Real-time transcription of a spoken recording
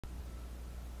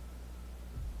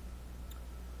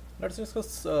Let's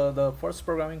discuss the first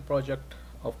programming project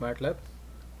of MATLAB.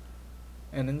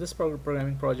 And in this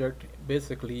programming project,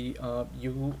 basically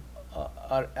you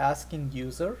are asking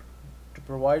user to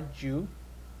provide you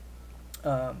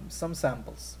some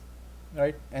samples,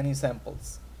 right? Any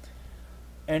samples.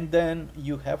 And then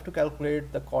you have to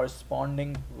calculate the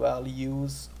corresponding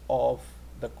values of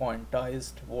the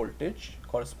quantized voltage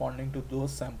corresponding to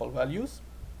those sample values.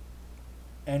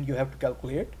 And you have to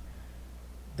calculate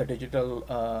the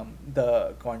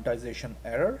the quantization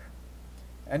error,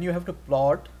 and you have to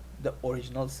plot the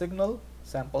original signal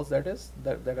samples that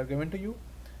are given to you,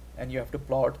 and you have to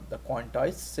plot the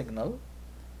quantized signal,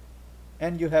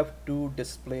 and you have to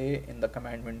display in the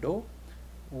command window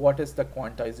what is the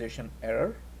quantization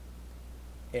error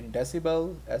in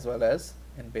decibel as well as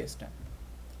in base 10.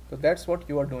 So that's what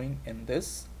you are doing in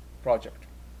this project.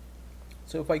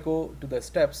 So if I go to the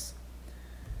steps,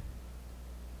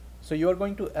 so you are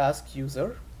going to ask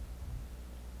user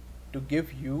to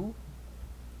give you,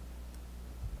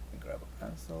 grab a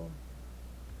pencil,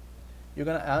 you're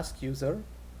going to ask user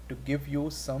to give you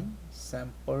some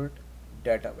sampled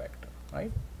data vector,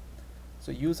 right?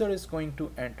 So user is going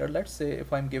to enter, let's say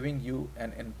if I'm giving you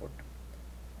an input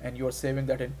and you're saving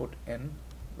that input in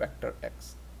vector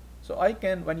x. So I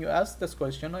can, when you ask this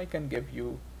question, I can give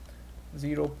you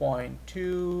 0.2,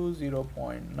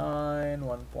 0.9,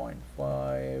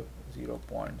 1.5,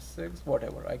 0.6,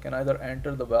 whatever. I can either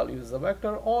enter the value as a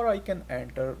vector, or I can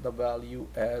enter the value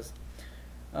as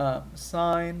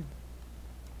sine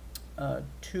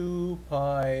 2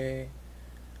 pi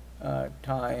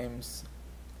times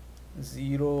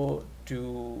 0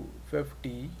 to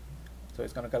 50. So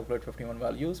it's going to calculate 51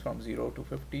 values from 0 to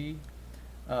 50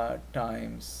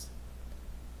 times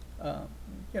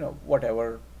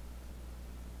whatever,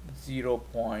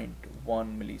 0.1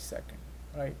 millisecond,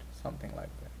 right? Something like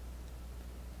that.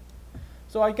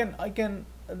 So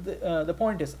the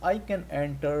point is I can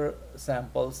enter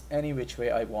samples any which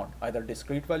way I want, either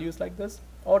discrete values like this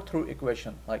or through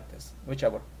equation like this,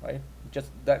 whichever, right? Just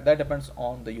that depends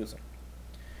on the user.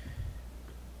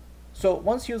 So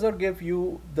once user give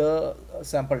you the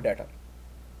sample data,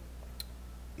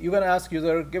 you can ask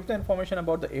user, give the information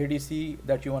about the ADC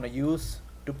that you want to use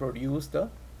to produce the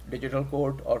digital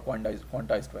code or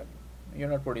quantized value. You're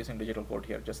not producing digital code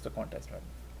here, just the quantized value.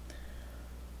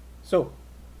 So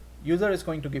user is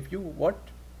going to give you what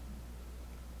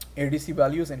ADC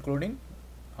values, including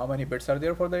how many bits are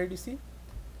there for the ADC,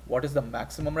 what is the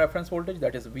maximum reference voltage,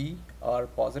 that is VR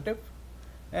positive,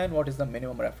 and what is the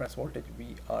minimum reference voltage,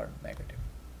 VR negative.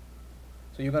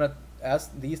 So you're going to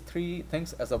ask these three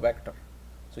things as a vector.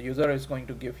 So user is going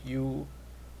to give you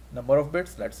number of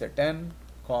bits, let's say 10,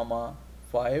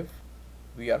 5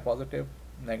 VR positive,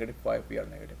 -5 VR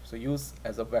negative. So use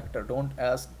as a vector, don't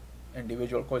ask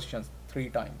individual questions 3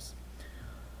 times.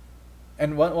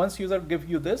 And once user give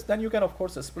you this, then you can of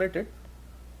course split it.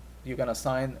 You can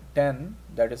assign 10,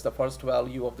 that is the first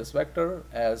value of this vector,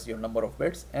 as your number of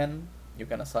bits, and you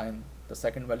can assign the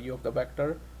second value of the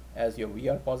vector as your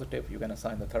VR positive. You can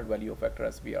assign the third value of vector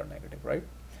as VR negative, right?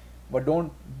 But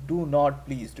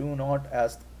please do not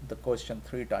ask the question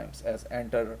 3 times, as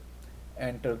enter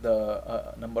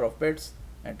the number of bits,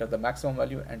 enter the maximum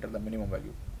value, enter the minimum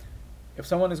value. If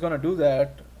someone is going to do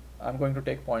that, I'm going to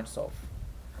take points off,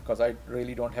 because I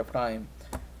really don't have time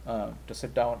to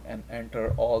sit down and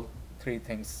enter all 3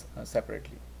 things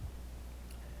separately.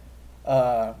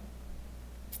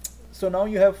 So now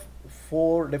you have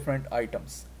 4 different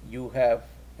items. You have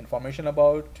information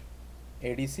about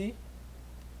ADC,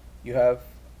 you have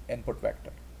input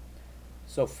vector.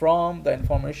 So from the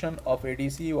information of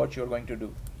ADC, what you're going to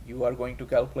do, you are going to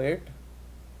calculate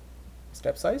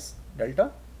step size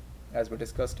delta, as we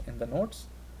discussed in the notes.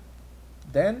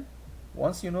 Then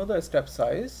once you know the step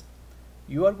size,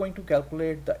 you are going to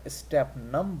calculate the step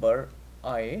number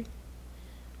I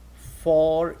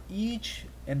for each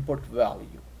input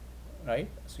value, right?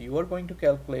 So you are going to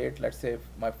calculate, let's say if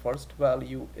my first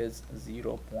value is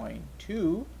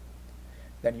 0.2,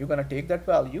 then you're going to take that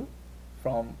value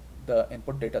from the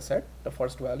input data set, the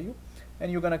first value,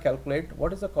 and you're going to calculate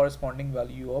what is the corresponding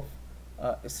value of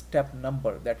step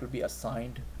number that will be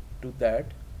assigned to that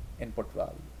input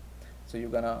value. So you're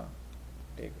going to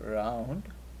take round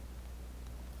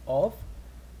of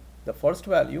the first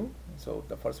value. So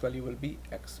the first value will be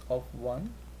x of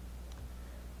 1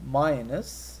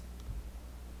 minus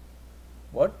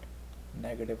what?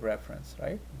 Negative reference,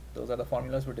 right? Those are the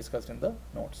formulas we discussed in the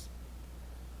notes,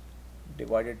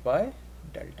 divided by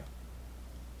delta.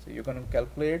 So you're going to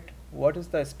calculate what is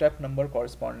the step number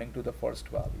corresponding to the first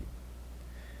value,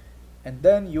 and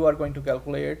then you are going to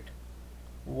calculate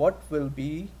what will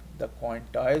be the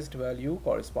quantized value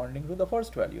corresponding to the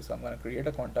first value. So I'm going to create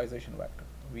a quantization vector.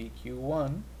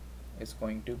 VQ1 is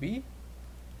going to be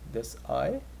this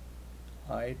I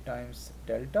times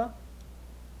delta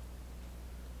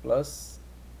plus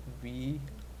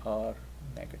VR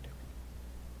negative.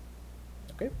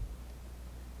 Okay,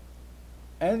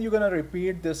 and you're going to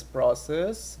repeat this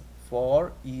process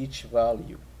for each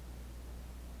value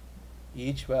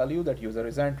that user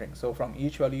is entering. So from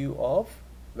each value of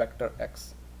vector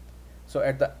x. So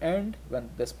at the end, when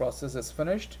this process is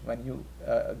finished, when you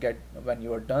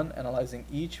are done analyzing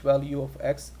each value of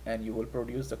x, and you will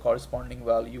produce the corresponding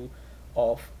value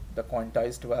of the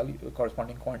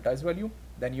corresponding quantized value,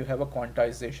 then you have a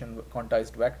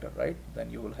quantized vector, right? Then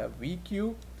you will have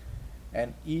VQ,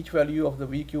 and each value of the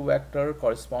VQ vector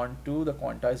correspond to the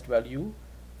quantized value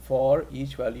for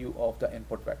each value of the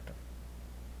input vector.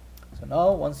 So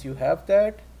now once you have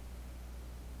that,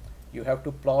 you have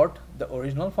to plot the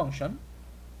original function,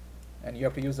 and you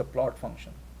have to use the plot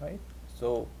function, right?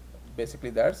 So basically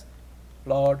that's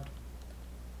plot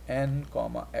n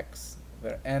comma x,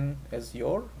 where n is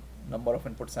your number of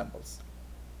input samples.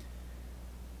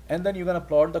 And then you're going to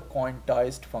plot the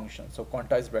quantized function, so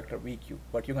quantized vector VQ,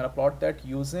 but you're going to plot that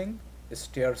using a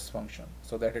stairs function,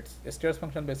 so that a stairs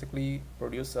function basically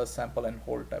produces a sample and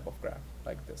hold type of graph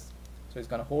like this. So it's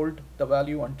going to hold the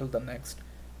value until the next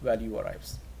value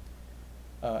arrives,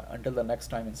 until the next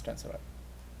time instance arrives.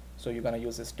 So you're going to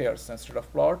use stairs instead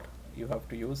of plot. You have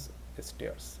to use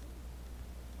stairs,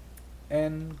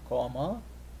 n comma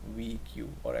VQ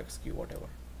or XQ, whatever.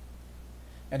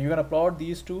 And you're going to plot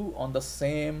these two on the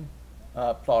same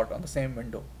plot, on the same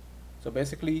window. So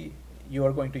basically you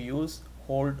are going to use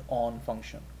hold on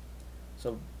function.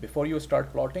 So before you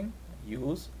start plotting,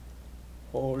 use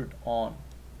hold on,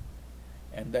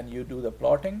 and then you do the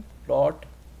plotting, plot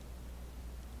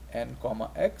n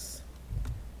comma x,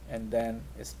 and then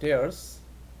stairs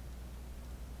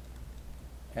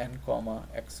n comma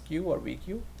xq or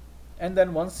vq. And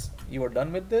then once you are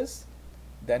done with this,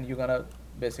 then you're gonna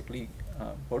basically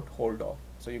put hold off.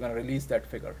 So you're gonna release that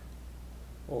figure,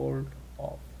 hold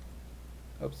off.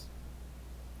 Oops.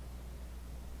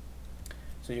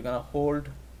 So you're gonna hold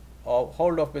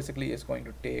off basically is going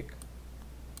to take,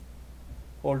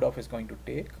 hold off is going to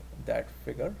take that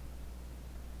figure.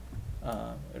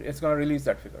 It's going to release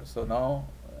that figure. So now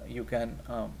you can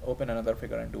open another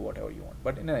figure and do whatever you want.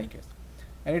 But in any case,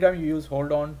 anytime you use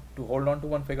hold on to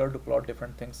one figure to plot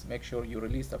different things, make sure you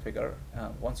release the figure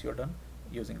once you're done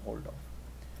using hold off.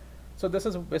 So this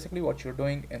is basically what you're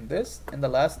doing in this. And the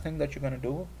last thing that you're going to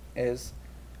do is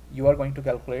you are going to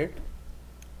calculate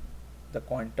the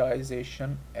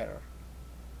quantization error,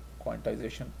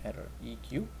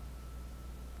 EQ.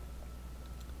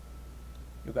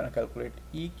 You're going to calculate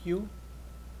EQ,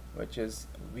 which is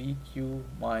VQ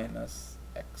minus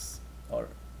X, or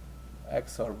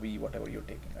X or V, whatever you're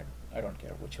taking. I don't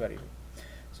care which variable.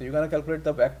 So you're going to calculate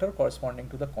the vector corresponding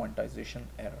to the quantization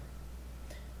error.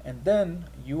 And then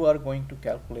you are going to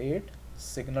calculate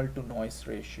signal to noise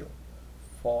ratio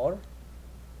for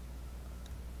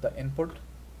the input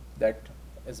that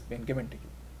is being given to you.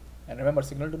 And remember,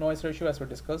 signal to noise ratio, as we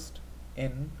discussed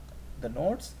in the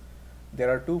notes, there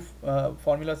are two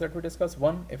formulas that we discussed.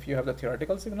 One if you have the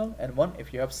theoretical signal, and one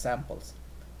if you have samples.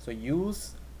 So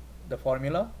use the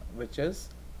formula which is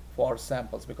for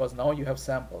samples, because now you have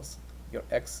samples. Your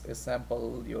X is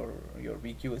sample, your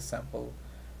VQ is sample,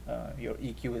 your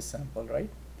EQ is sample, right?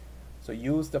 So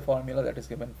use the formula that is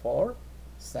given for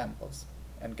samples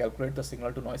and calculate the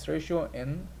signal to noise ratio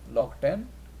in log 10,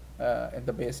 in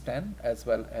the base 10, as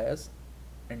well as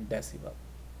in decibel.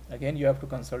 Again, you have to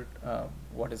consult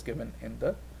what is given in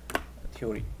the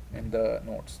theory, in the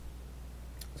notes.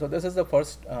 So this is the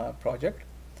first project,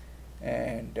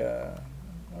 and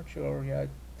I'm not sure, yeah, I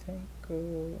think,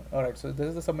 alright, so this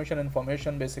is the submission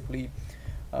information. Basically,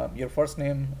 your first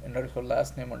name underscore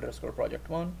last name underscore project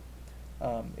 1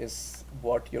 is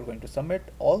what you're going to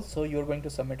submit. Also, you're going to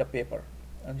submit a paper,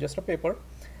 and just a paper,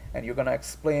 and you're going to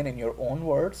explain in your own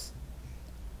words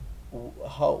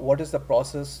what is the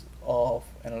process of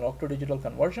analog to digital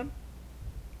conversion,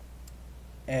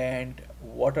 and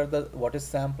what is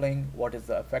sampling, what is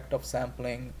the effect of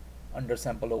sampling,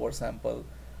 undersample, oversample,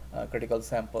 critical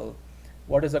sample,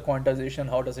 what is the quantization,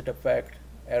 how does it affect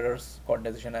errors,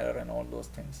 quantization error, and all those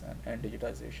things, and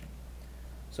digitization.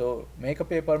 So make a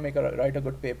paper, write a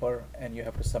good paper, and you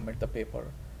have to submit the paper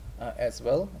as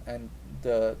well, and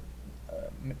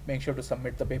make sure to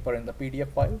submit the paper in the PDF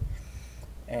file,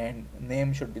 and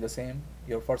name should be the same,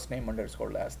 your first name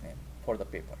underscore last name for the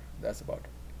paper. That's about it.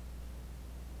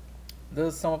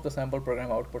 This is some of the sample program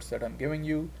outputs that I'm giving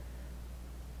you.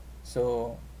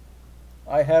 So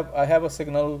I have a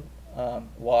signal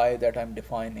y that I'm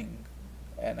defining,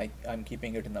 and I'm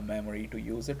keeping it in the memory to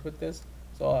use it with this.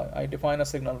 So I define a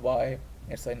signal y,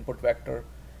 it's an input vector,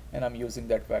 and I'm using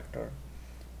that vector.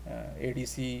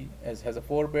 ADC has a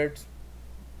 4 bits,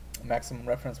 maximum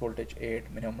reference voltage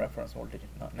 8, minimum reference voltage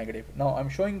negative. Now I'm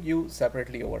showing you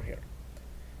separately over here.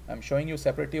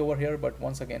 But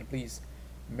once again, please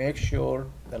make sure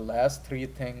the last three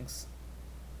things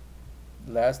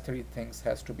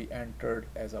has to be entered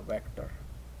as a vector.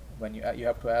 When you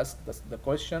have to ask the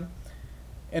question,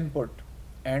 input,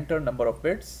 enter number of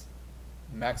bits,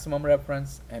 maximum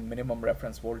reference and minimum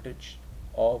reference voltage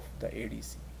of the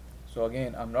ADC. So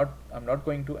again, I'm not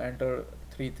going to enter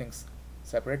three things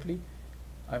separately.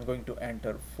 I'm going to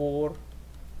enter 4,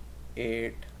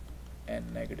 8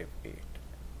 and negative 8,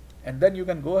 and then you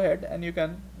can go ahead and you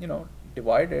can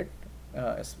divide it.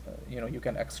 You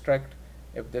can extract,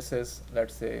 if this is,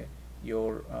 let's say,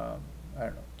 your I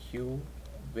don't know, q,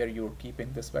 where you're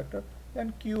keeping this vector,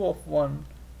 then q of 1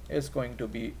 is going to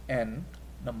be n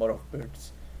number of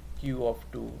bits, q of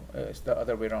 2 is the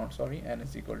other way around, sorry, n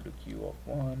is equal to q of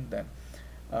 1, then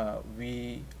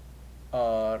we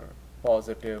are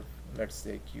positive, let's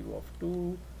say, q of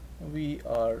 2, we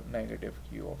are negative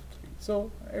q of 3.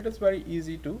 So it is very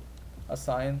easy to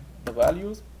assign the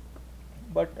values,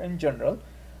 but in general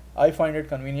I find it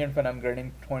convenient when I'm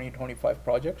grading 20-25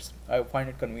 projects. I find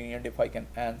it convenient if I can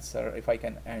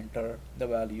enter the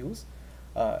values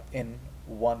in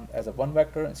one as a one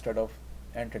vector instead of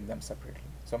entering them separately.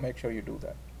 So make sure you do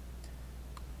that.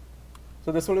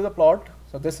 So this will be the plot.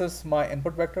 So this is my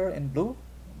input vector in blue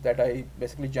that I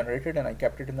basically generated, and I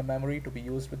kept it in the memory to be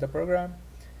used with the program.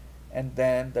 And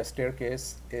then the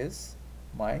staircase is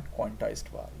my quantized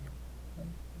value.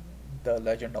 And the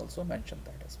legend also mentioned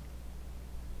that as well.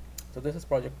 So this is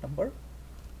project number